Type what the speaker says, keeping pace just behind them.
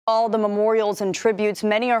All the memorials and tributes,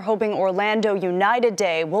 many are hoping Orlando United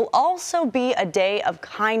Day will also be a day of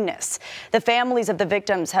kindness. The families of the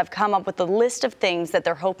victims have come up with a list of things that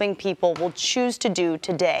they're hoping people will choose to do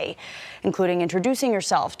today, including introducing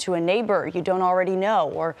yourself to a neighbor you don't already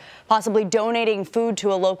know, or possibly donating food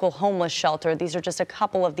to a local homeless shelter. These are just a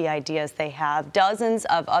couple of the ideas they have. Dozens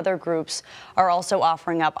of other groups are also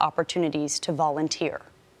offering up opportunities to volunteer.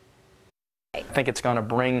 I think it's going to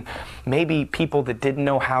bring maybe people that didn't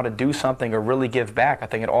know how to do something or really give back. I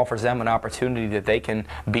think it offers them an opportunity that they can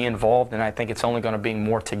be involved, and I think it's only going to bring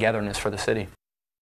more togetherness for the city.